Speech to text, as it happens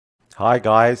Hi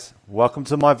guys, welcome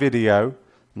to my video.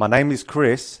 My name is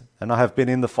Chris and I have been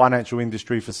in the financial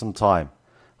industry for some time.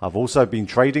 I've also been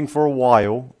trading for a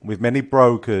while with many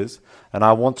brokers, and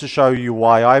I want to show you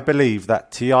why I believe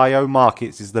that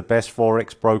TIOmarkets is the best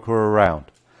Forex broker around.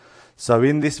 So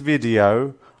in this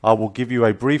video, I will give you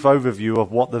a brief overview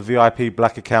of what the VIP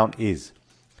Black account is.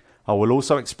 I will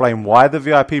also explain why the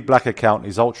VIP Black account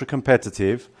is ultra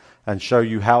competitive and show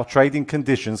you how trading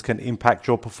conditions can impact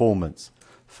your performance.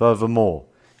 Furthermore,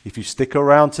 if you stick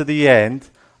around to the end,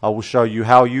 I will show you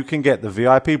how you can get the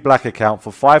VIP Black account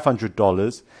for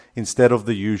 $500 instead of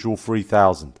the usual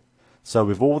 $3,000. So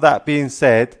with all that being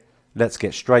said, let's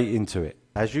get straight into it.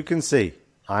 As you can see,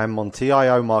 I am on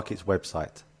TIOmarkets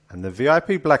website, and the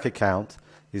VIP Black account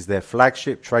is their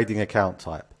flagship trading account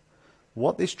type.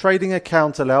 What this trading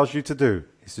account allows you to do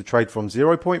is to trade from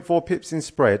 0.4 pips in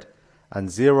spread and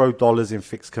 $0 in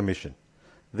fixed commission.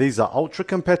 These are ultra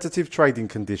competitive trading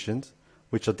conditions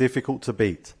which are difficult to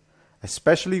beat,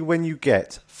 especially when you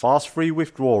get fast free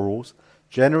withdrawals,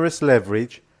 generous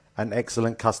leverage and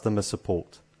excellent customer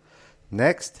support.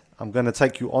 Next, I'm going to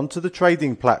take you onto the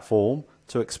trading platform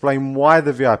to explain why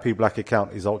the VIP Black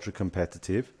account is ultra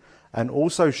competitive, and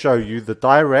also show you the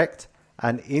direct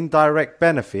and indirect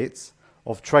benefits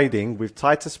of trading with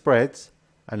tighter spreads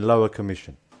and lower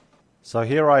commission. So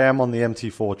here I am on the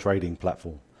MT4 trading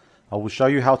platform. I will show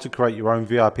you how to create your own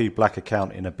VIP Black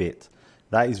account in a bit.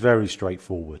 That is very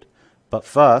straightforward. But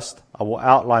first, I will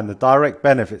outline the direct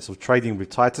benefits of trading with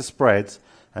tighter spreads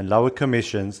and lower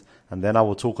commissions, and then I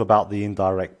will talk about the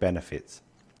indirect benefits.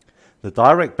 The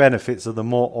direct benefits are the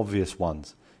more obvious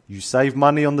ones. You save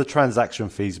money on the transaction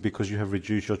fees because you have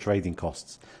reduced your trading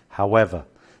costs. However,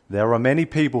 there are many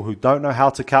people who don't know how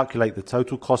to calculate the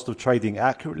total cost of trading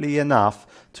accurately enough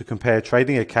to compare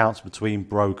trading accounts between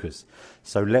brokers.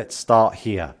 So let's start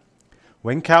here.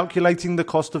 When calculating the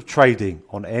cost of trading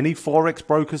on any Forex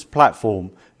broker's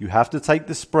platform, you have to take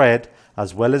the spread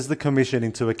as well as the commission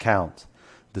into account.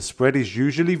 The spread is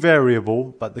usually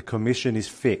variable, but the commission is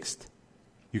fixed.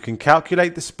 You can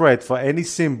calculate the spread for any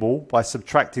symbol by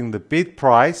subtracting the bid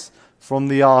price from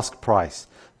the ask price.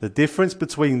 The difference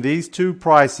between these two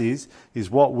prices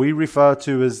is what we refer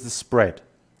to as the spread.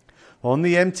 On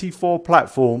the MT4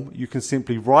 platform, you can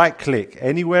simply right-click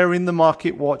anywhere in the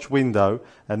Market Watch window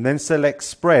and then select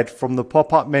Spread from the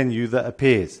pop-up menu that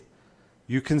appears.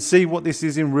 You can see what this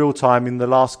is in real time in the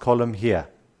last column here.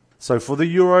 So for the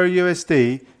Euro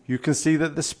USD, you can see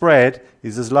that the spread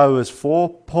is as low as 4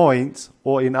 points,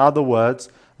 or in other words,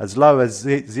 as low as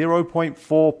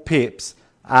 0.4 pips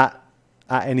at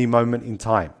any moment in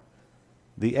time.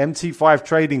 The MT5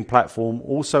 trading platform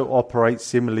also operates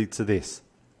similarly to this.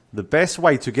 The best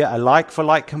way to get a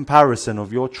like-for-like comparison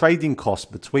of your trading costs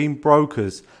between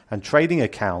brokers and trading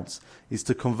accounts is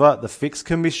to convert the fixed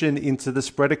commission into the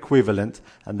spread equivalent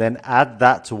and then add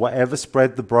that to whatever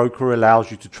spread the broker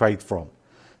allows you to trade from.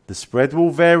 The spread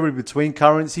will vary between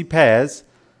currency pairs,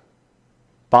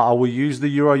 but I will use the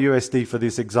Euro USD for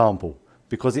this example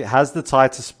because it has the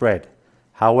tighter spread.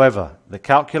 However, the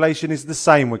calculation is the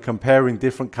same when comparing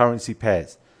different currency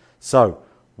pairs. So,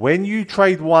 when you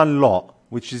trade one lot,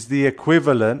 which is the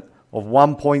equivalent of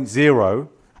 1.0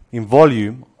 in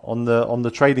volume on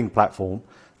the trading platform,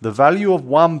 the value of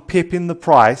 1 pip in the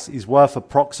price is worth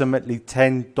approximately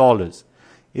 $10.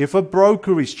 If a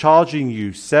broker is charging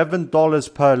you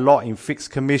 $7 per lot in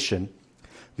fixed commission,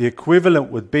 the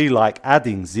equivalent would be like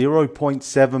adding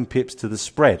 0.7 pips to the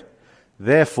spread.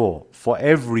 Therefore, for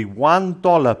every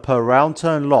 $1 per round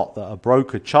turn lot that a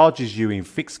broker charges you in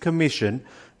fixed commission,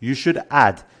 you should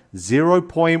add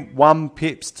 0.1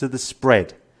 pips to the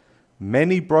spread.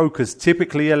 Many brokers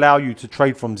typically allow you to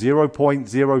trade from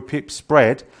 0.0 pips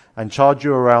spread and charge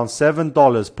you around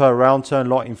 $7 per round turn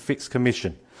lot in fixed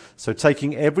commission. So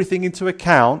taking everything into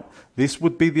account, this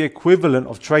would be the equivalent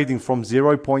of trading from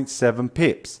 0.7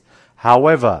 pips.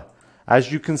 However,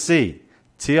 as you can see,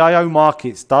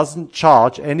 TIOmarkets doesn't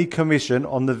charge any commission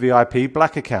on the VIP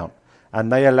Black account,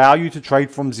 and they allow you to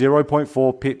trade from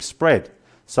 0.4 pips spread.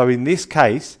 So in this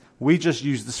case, we just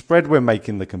use the spread when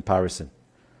making the comparison.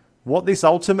 What this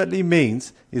ultimately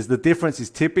means is the difference is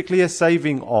typically a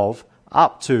saving of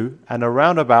up to and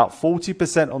around about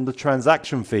 40% on the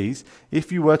transaction fees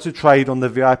if you were to trade on the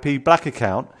VIP Black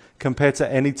account compared to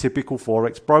any typical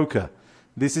Forex broker.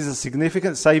 This is a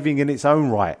significant saving in its own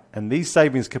right, and these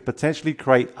savings could potentially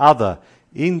create other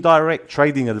indirect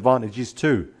trading advantages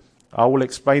too. I will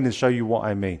explain and show you what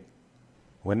I mean.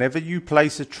 Whenever you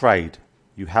place a trade,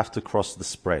 you have to cross the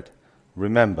spread.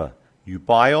 Remember, you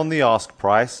buy on the ask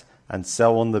price and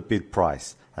sell on the bid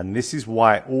price, and this is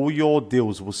why all your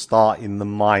deals will start in the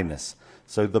minus.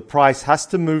 So the price has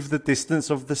to move the distance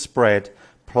of the spread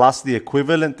plus the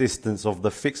equivalent distance of the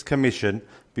fixed commission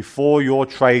before your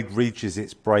trade reaches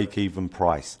its break-even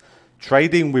price.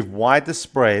 Trading with wider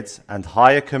spreads and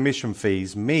higher commission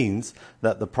fees means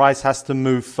that the price has to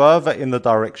move further in the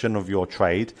direction of your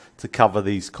trade to cover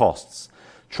these costs.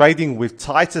 Trading with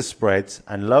tighter spreads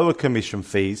and lower commission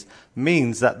fees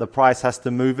means that the price has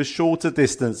to move a shorter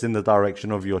distance in the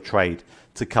direction of your trade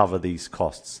to cover these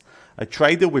costs. A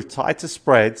trader with tighter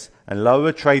spreads and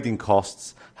lower trading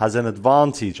costs has an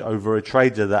advantage over a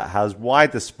trader that has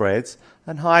wider spreads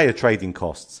and higher trading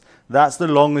costs. That's the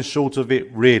long and short of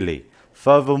it, really.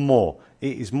 Furthermore,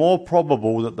 it is more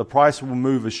probable that the price will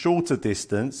move a shorter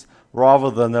distance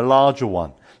rather than a larger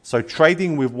one. So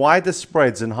trading with wider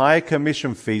spreads and higher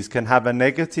commission fees can have a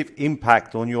negative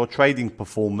impact on your trading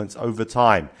performance over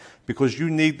time because you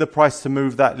need the price to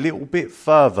move that little bit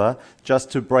further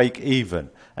just to break even.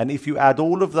 And if you add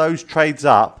all of those trades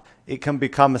up, it can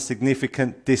become a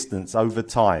significant distance over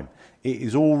time. It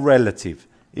is all relative,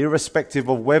 irrespective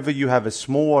of whether you have a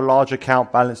small or large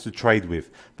account balance to trade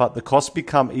with, but the costs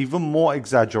become even more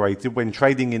exaggerated when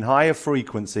trading in higher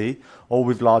frequency or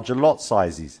with larger lot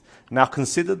sizes. Now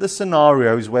consider the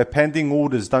scenarios where pending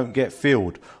orders don't get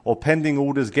filled or pending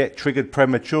orders get triggered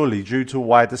prematurely due to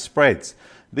wider spreads.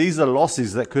 These are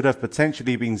losses that could have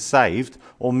potentially been saved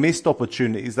or missed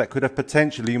opportunities that could have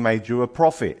potentially made you a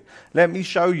profit. Let me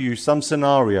show you some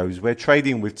scenarios where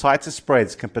trading with tighter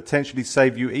spreads can potentially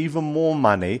save you even more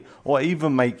money or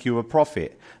even make you a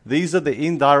profit. These are the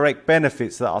indirect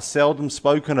benefits that are seldom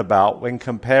spoken about when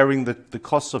comparing the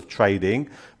costs of trading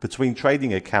between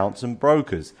trading accounts and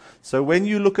brokers. So when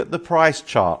you look at the price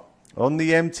chart on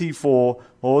the MT4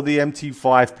 or the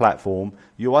MT5 platform,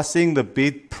 you are seeing the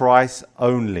bid price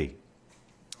only.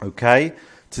 Okay?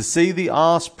 To see the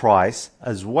ask price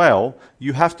as well,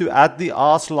 you have to add the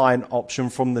ask line option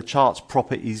from the chart's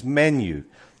properties menu.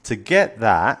 To get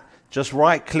that, just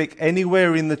right click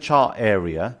anywhere in the chart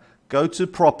area, go to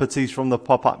properties from the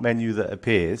pop-up menu that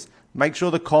appears, make sure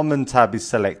the common tab is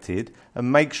selected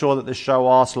and make sure that the show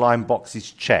ask line box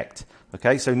is checked.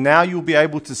 Okay, so now you'll be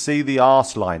able to see the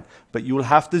ask line, but you'll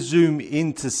have to zoom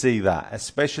in to see that,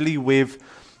 especially with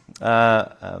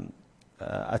a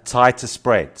tighter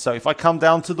spread. So if I come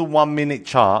down to the 1 minute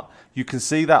chart, you can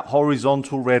see that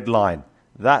horizontal red line.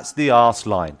 That's the ask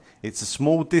line. It's a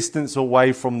small distance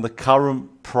away from the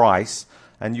current price,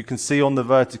 and you can see on the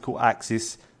vertical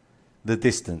axis the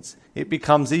distance. It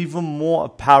becomes even more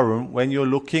apparent when you're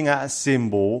looking at a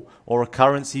symbol or a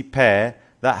currency pair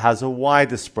that has a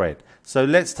wider spread. So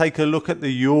let's take a look at the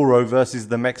euro versus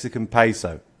the Mexican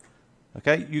peso.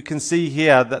 Okay, you can see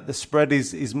here that the spread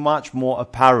is much more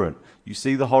apparent. You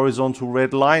see the horizontal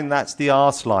red line, that's the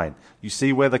ask line. You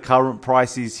see where the current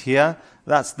price is here,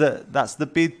 that's the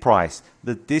bid price.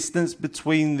 The distance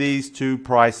between these two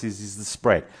prices is the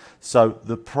spread. So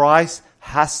the price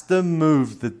has to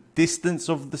move the distance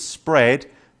of the spread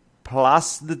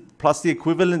plus the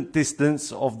equivalent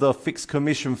distance of the fixed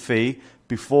commission fee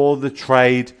before the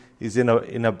trade is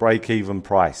in a break-even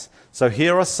price. So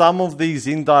here are some of these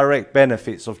indirect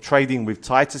benefits of trading with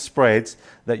tighter spreads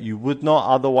that you would not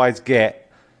otherwise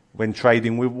get when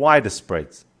trading with wider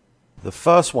spreads. The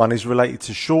first one is related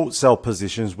to short sell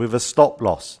positions with a stop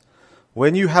loss.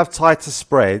 When you have tighter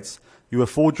spreads, you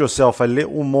afford yourself a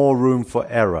little more room for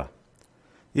error.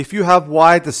 If you have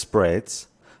wider spreads,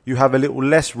 you have a little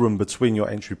less room between your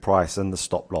entry price and the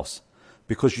stop loss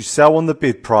because you sell on the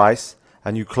bid price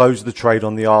and you close the trade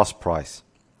on the ask price.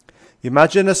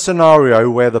 Imagine a scenario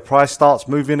where the price starts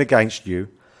moving against you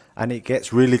and it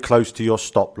gets really close to your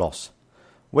stop loss.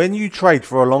 When you trade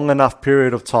for a long enough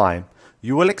period of time,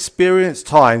 you will experience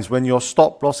times when your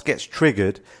stop loss gets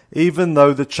triggered even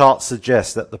though the chart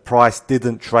suggests that the price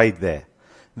didn't trade there.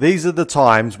 These are the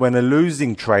times when a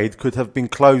losing trade could have been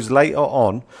closed later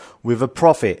on with a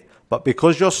profit, but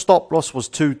because your stop loss was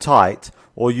too tight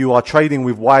or you are trading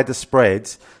with wider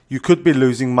spreads, you could be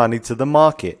losing money to the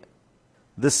market.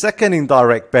 The second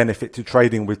indirect benefit to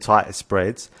trading with tighter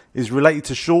spreads is related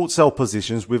to short sell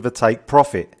positions with a take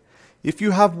profit. If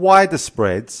you have wider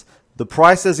spreads, the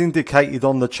price as indicated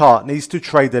on the chart needs to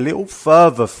trade a little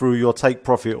further through your take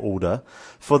profit order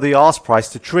for the ask price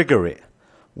to trigger it.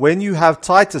 When you have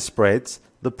tighter spreads,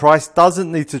 the price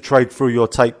doesn't need to trade through your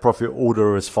take profit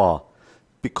order as far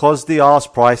because the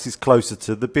ask price is closer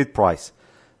to the bid price.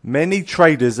 Many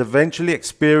traders eventually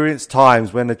experience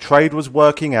times when a trade was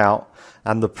working out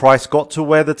and the price got to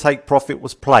where the take profit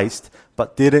was placed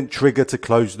but didn't trigger to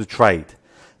close the trade.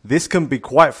 This can be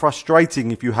quite frustrating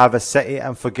if you have a set it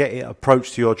and forget it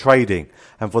approach to your trading,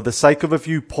 and for the sake of a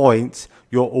few points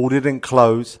your order didn't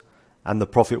close and the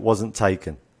profit wasn't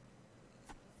taken.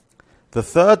 The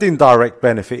third indirect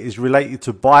benefit is related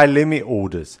to buy limit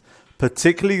orders,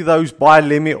 particularly those buy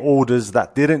limit orders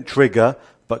that didn't trigger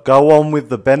but go on with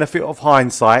the benefit of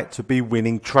hindsight to be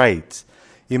winning trades.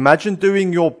 Imagine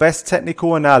doing your best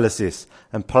technical analysis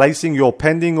and placing your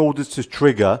pending orders to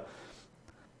trigger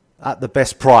at the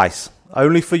best price,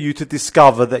 only for you to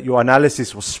discover that your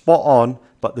analysis was spot on,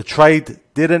 but the trade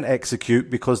didn't execute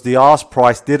because the ask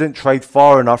price didn't trade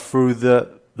far enough through the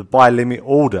buy limit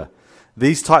order.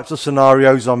 These types of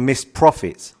scenarios are missed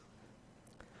profits.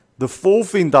 The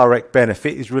fourth indirect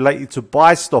benefit is related to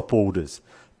buy stop orders,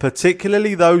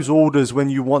 particularly those orders when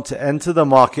you want to enter the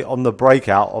market on the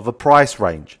breakout of a price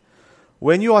range.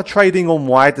 When you are trading on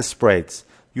wider spreads,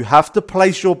 you have to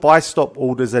place your buy stop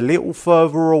orders a little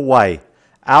further away,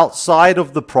 outside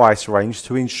of the price range,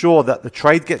 to ensure that the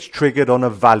trade gets triggered on a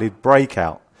valid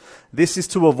breakout. This is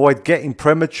to avoid getting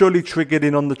prematurely triggered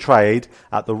in on the trade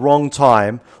at the wrong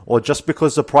time, or just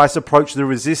because the price approached the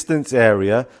resistance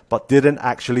area but didn't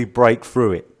actually break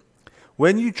through it.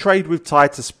 When you trade with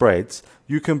tighter spreads,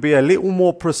 you can be a little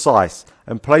more precise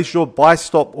and place your buy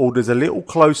stop orders a little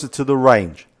closer to the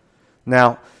range.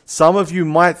 Now, some of you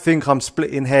might think I'm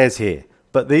splitting hairs here,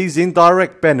 but these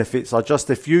indirect benefits are just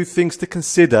a few things to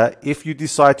consider if you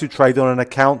decide to trade on an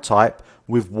account type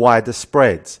with wider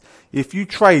spreads. If you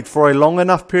trade for a long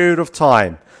enough period of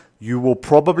time, you will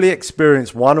probably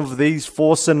experience one of these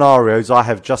four scenarios I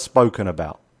have just spoken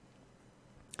about.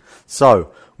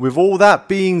 So, with all that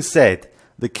being said,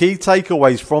 the key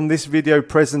takeaways from this video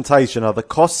presentation are the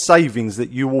cost savings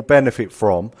that you will benefit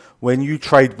from when you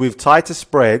trade with tighter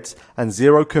spreads and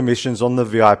zero commissions on the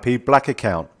VIP Black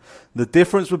account. The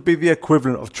difference would be the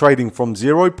equivalent of trading from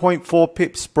 0.4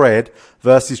 pips spread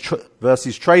versus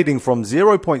trading from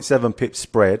 0.7 pips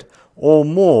spread or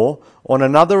more on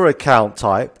another account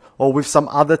type or with some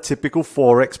other typical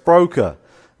Forex broker.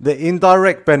 The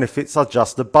indirect benefits are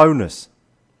just a bonus.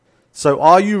 So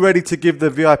are you ready to give the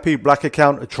VIP Black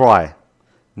account a try?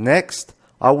 Next,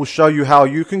 I will show you how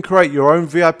you can create your own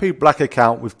VIP Black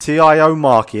account with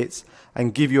TIOmarkets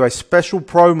and give you a special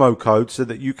promo code so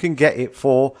that you can get it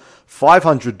for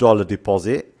 $500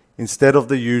 deposit instead of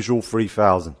the usual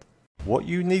 $3,000. What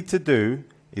you need to do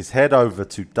is head over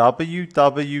to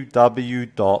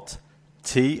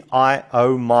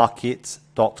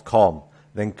www.TIOmarkets.com.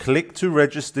 Then click to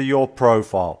register your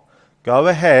profile. Go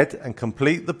ahead and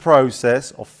complete the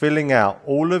process of filling out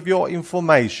all of your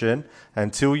information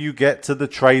until you get to the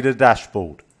trader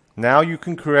dashboard. Now you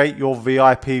can create your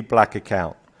VIP Black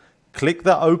account. Click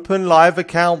the Open Live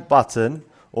Account button,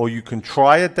 or you can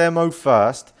try a demo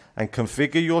first and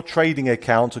configure your trading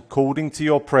account according to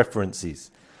your preferences.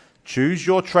 Choose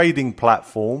your trading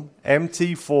platform,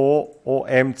 MT4 or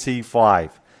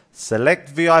MT5. Select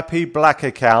VIP Black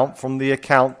account from the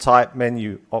account type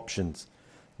menu options.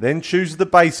 Then choose the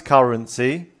base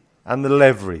currency and the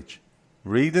leverage.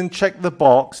 Read and check the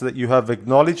box that you have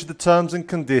acknowledged the terms and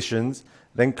conditions,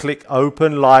 then click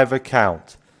Open Live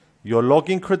Account. Your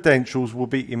login credentials will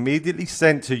be immediately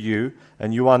sent to you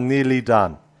and you are nearly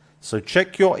done. So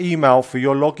check your email for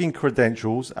your login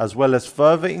credentials as well as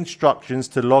further instructions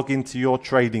to log into your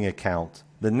trading account.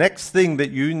 The next thing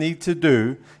that you need to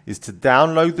do is to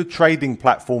download the trading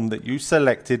platform that you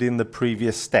selected in the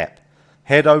previous step.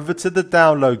 Head over to the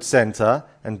download center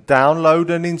and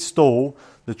download and install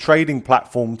the trading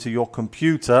platform to your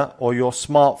computer or your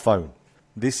smartphone.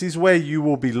 This is where you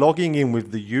will be logging in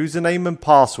with the username and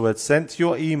password sent to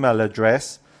your email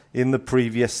address in the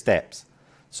previous steps.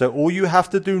 So all you have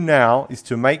to do now is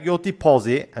to make your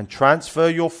deposit and transfer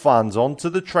your funds onto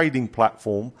the trading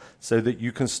platform so that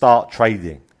you can start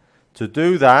trading. To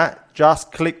do that,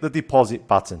 just click the deposit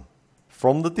button.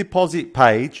 From the deposit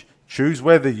page, choose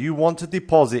whether you want to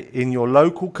deposit in your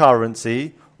local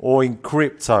currency or in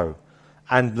crypto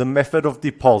and the method of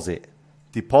deposit.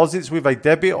 Deposits with a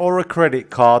debit or a credit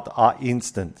card are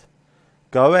instant.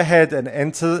 Go ahead and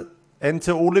enter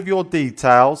all of your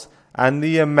details and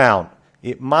the amount.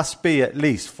 It must be at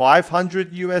least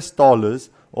 $500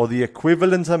 or the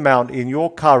equivalent amount in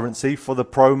your currency for the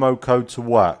promo code to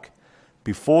work.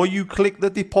 Before you click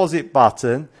the deposit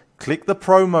button, click the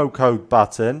promo code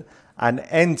button and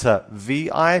enter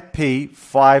VIP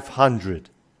 500.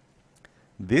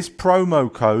 This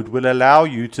promo code will allow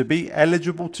you to be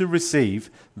eligible to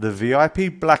receive the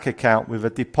VIP Black account with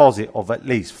a deposit of at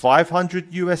least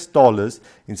 $500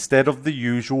 instead of the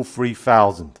usual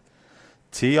 $3,000.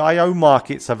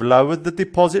 TIOmarkets have lowered the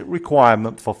deposit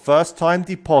requirement for first-time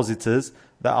depositors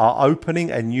that are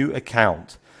opening a new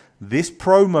account. This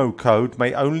promo code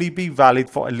may only be valid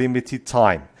for a limited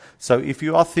time. So if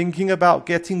you are thinking about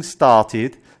getting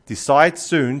started, Decide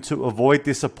soon to avoid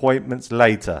disappointments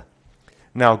later.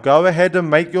 Now go ahead and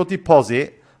make your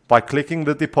deposit by clicking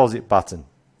the deposit button.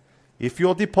 If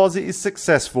your deposit is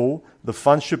successful, the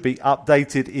funds should be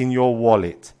updated in your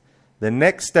wallet. The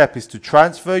next step is to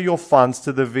transfer your funds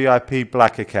to the VIP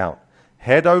Black account.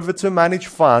 Head over to Manage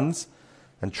Funds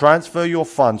and transfer your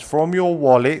funds from your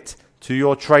wallet to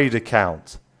your trade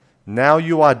account. Now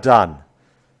you are done.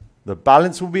 The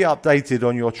balance will be updated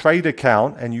on your trade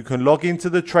account and you can log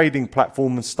into the trading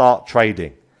platform and start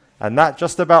trading. And that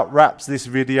just about wraps this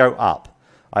video up.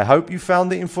 I hope you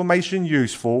found the information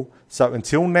useful. So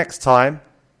until next time,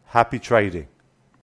 happy trading.